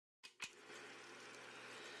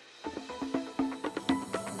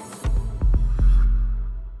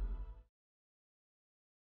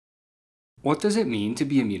What does it mean to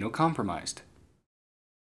be immunocompromised?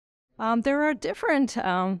 There are different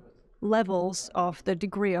levels of the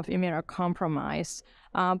degree of immunocompromise.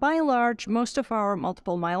 By and large, most of our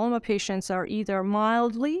multiple myeloma patients are either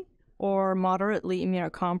mildly or moderately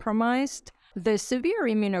immunocompromised. The severe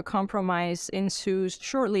immunocompromise ensues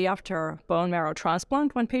shortly after bone marrow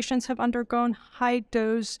transplant when patients have undergone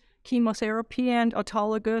high-dose chemotherapy and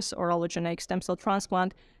autologous or allogeneic stem cell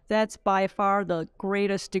transplant. That's by far the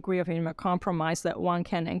greatest degree of immunocompromise that one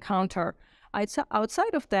can encounter.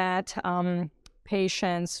 Outside of that,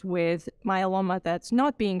 patients with myeloma that's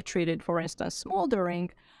not being treated, for instance,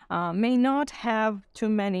 smoldering, may not have too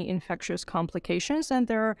many infectious complications, and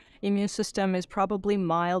their immune system is probably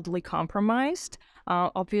mildly compromised.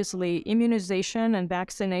 Obviously, immunization and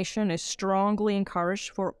vaccination is strongly encouraged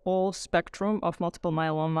for all spectrum of multiple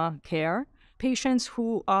myeloma care. Patients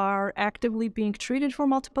who are actively being treated for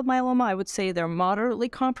multiple myeloma, I would say they're moderately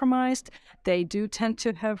compromised. They do tend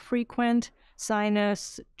to have frequent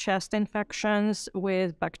sinus, chest infections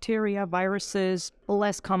with bacteria, viruses,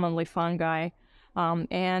 less commonly fungi.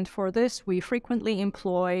 And for this, we frequently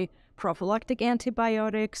employ prophylactic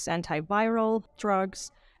antibiotics, antiviral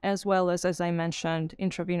drugs, as well as I mentioned,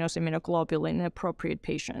 intravenous immunoglobulin in appropriate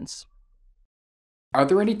patients. Are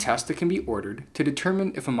there any tests that can be ordered to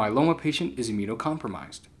determine if a myeloma patient is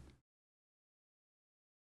immunocompromised?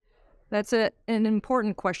 That's an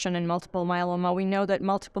important question in multiple myeloma. We know that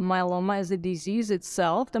multiple myeloma is a disease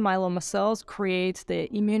itself. The myeloma cells create the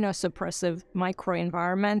immunosuppressive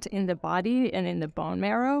microenvironment in the body and in the bone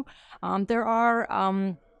marrow. There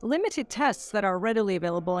are limited tests that are readily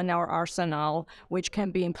available in our arsenal, which can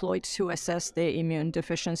be employed to assess the immune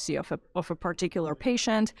deficiency of a particular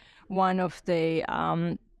patient. One of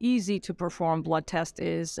the easy to perform blood test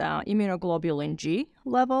is immunoglobulin G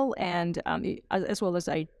level, and as well as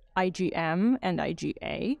IgM and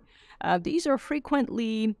IgA. These are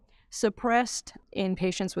frequently suppressed in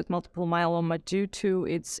patients with multiple myeloma due to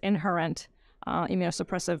its inherent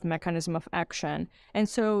immunosuppressive mechanism of action. And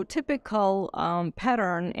so typical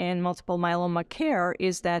pattern in multiple myeloma care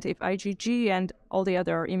is that if IgG and all the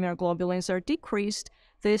other immunoglobulins are decreased,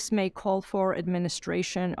 this may call for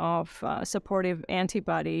administration of supportive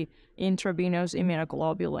antibody intravenous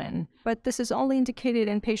immunoglobulin. But this is only indicated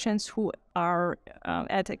in patients who are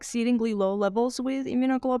at exceedingly low levels with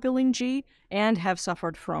immunoglobulin G and have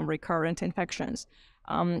suffered from recurrent infections.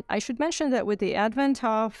 I should mention that with the advent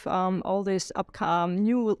of all these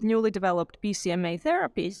newly developed BCMA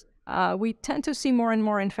therapies, we tend to see more and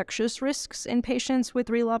more infectious risks in patients with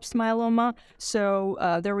relapsed myeloma.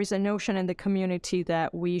 So there is a notion in the community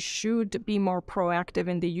that we should be more proactive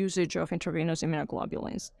in the usage of intravenous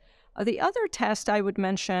immunoglobulins. The other test I would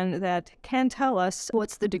mention that can tell us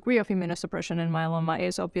what's the degree of immunosuppression in myeloma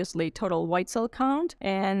is obviously total white cell count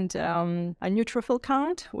and a neutrophil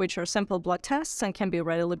count, which are simple blood tests and can be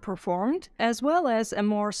readily performed, as well as a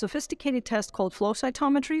more sophisticated test called flow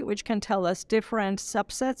cytometry, which can tell us different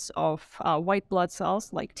subsets of white blood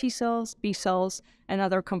cells like T cells, B cells, and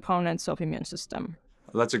other components of immune system.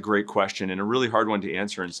 That's a great question and a really hard one to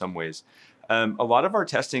answer in some ways. A lot of our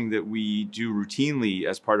testing that we do routinely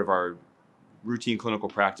as part of our routine clinical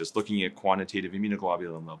practice, looking at quantitative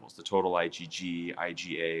immunoglobulin levels, the total IgG,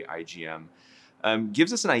 IgA, IgM,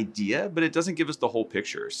 gives us an idea, but it doesn't give us the whole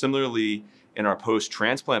picture. Similarly, in our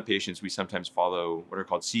post-transplant patients, we sometimes follow what are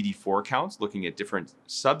called CD4 counts, looking at different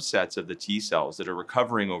subsets of the T cells that are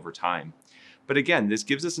recovering over time. But again, this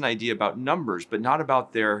gives us an idea about numbers, but not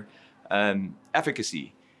about their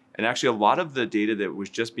efficacy. And actually, a lot of the data that was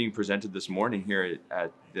just being presented this morning here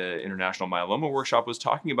at the International Myeloma Workshop was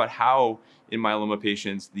talking about how in myeloma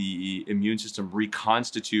patients, the immune system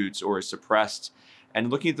reconstitutes or is suppressed, and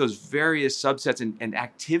looking at those various subsets and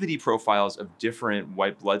activity profiles of different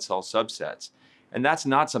white blood cell subsets. And that's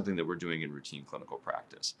not something that we're doing in routine clinical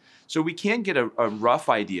practice. So we can get a rough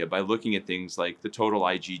idea by looking at things like the total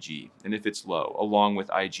IgG, and if it's low, along with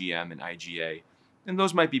IgM and IgA. And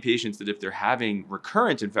those might be patients that if they're having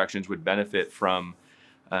recurrent infections would benefit from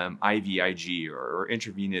IVIG or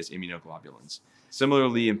intravenous immunoglobulins.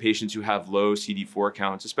 Similarly, in patients who have low CD4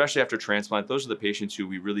 counts, especially after transplant, those are the patients who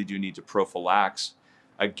we really do need to prophylax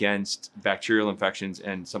against bacterial infections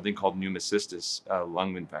and something called pneumocystis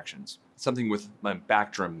lung infections. Something with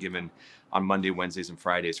Bactrim given on Monday, Wednesdays, and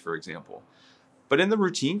Fridays, for example. But in the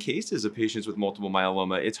routine cases of patients with multiple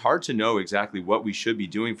myeloma, it's hard to know exactly what we should be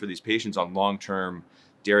doing for these patients on long-term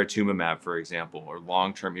daratumumab, for example, or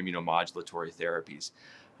long-term immunomodulatory therapies.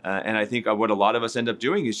 And I think what a lot of us end up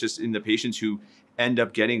doing is just in the patients who end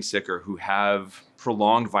up getting sicker, who have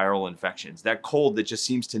prolonged viral infections, that cold that just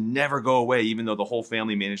seems to never go away, even though the whole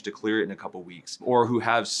family managed to clear it in a couple weeks, or who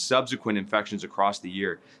have subsequent infections across the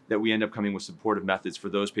year, that we end up coming with supportive methods for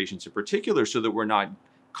those patients in particular, so that we're not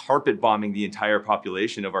carpet bombing the entire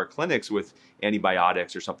population of our clinics with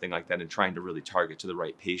antibiotics or something like that and trying to really target to the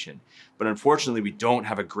right patient. But unfortunately, we don't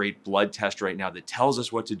have a great blood test right now that tells us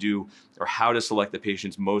what to do or how to select the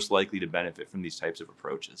patients most likely to benefit from these types of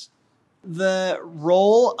approaches. The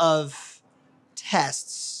role of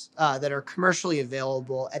tests that are commercially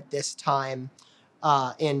available at this time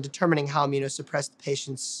in determining how immunosuppressed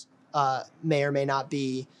patients may or may not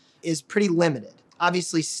be is pretty limited.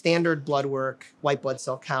 Obviously, standard blood work, white blood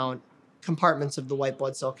cell count, compartments of the white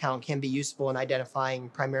blood cell count can be useful in identifying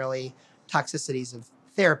primarily toxicities of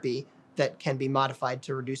therapy that can be modified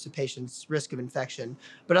to reduce a patient's risk of infection.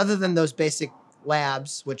 But other than those basic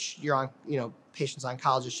labs, which patients'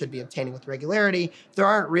 oncologists should be obtaining with regularity, there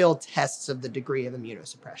aren't real tests of the degree of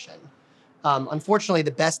immunosuppression. Unfortunately,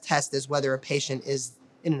 the best test is whether a patient is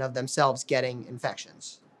in and of themselves getting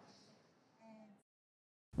infections.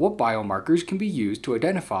 What biomarkers can be used to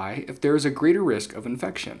identify if there is a greater risk of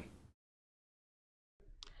infection?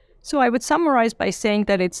 So I would summarize by saying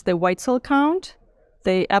that it's the white cell count,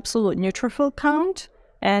 the absolute neutrophil count,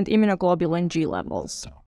 and immunoglobulin G levels.